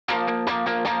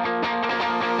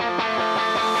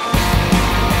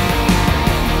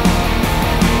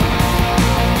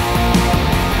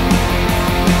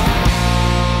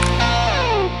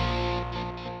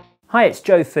Hi, it's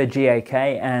Joe for GAK,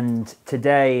 and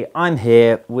today I'm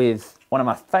here with one of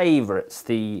my favourites,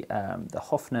 the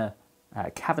Hofner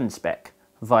Cavern Spec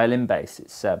violin bass.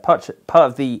 It's part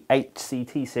of the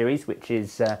HCT series, which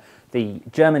is the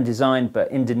German-designed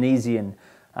but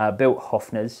Indonesian-built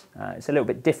Hofners. It's a little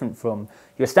bit different from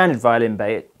your standard violin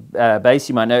bass,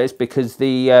 you might notice, because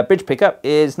the bridge pickup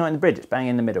is not in the bridge; it's bang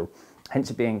in the middle.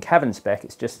 Hence it being Cavern Spec.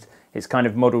 It's kind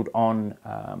of modelled on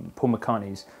Paul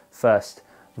McCartney's first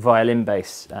violin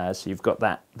bass, so you've got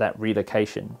that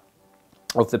relocation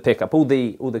of the pickup. All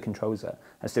the controls are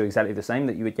still exactly the same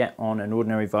that you would get on an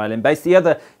ordinary violin bass. The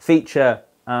other feature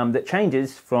that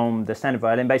changes from the standard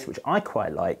violin bass, which I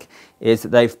quite like, is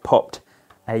that they've popped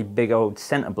a big old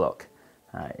centre block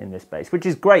in this bass, which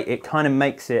is great. It kind of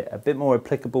makes it a bit more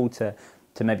applicable to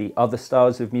maybe other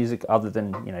styles of music other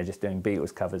than, you know, just doing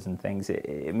Beatles covers and things.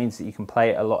 It means that you can play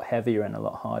it a lot heavier and a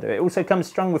lot harder. It also comes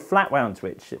strung with flat wounds,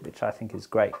 which I think is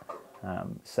great.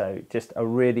 So just a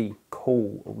really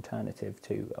cool alternative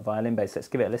to a violin bass. Let's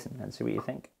give it a listen and see what you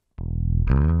think.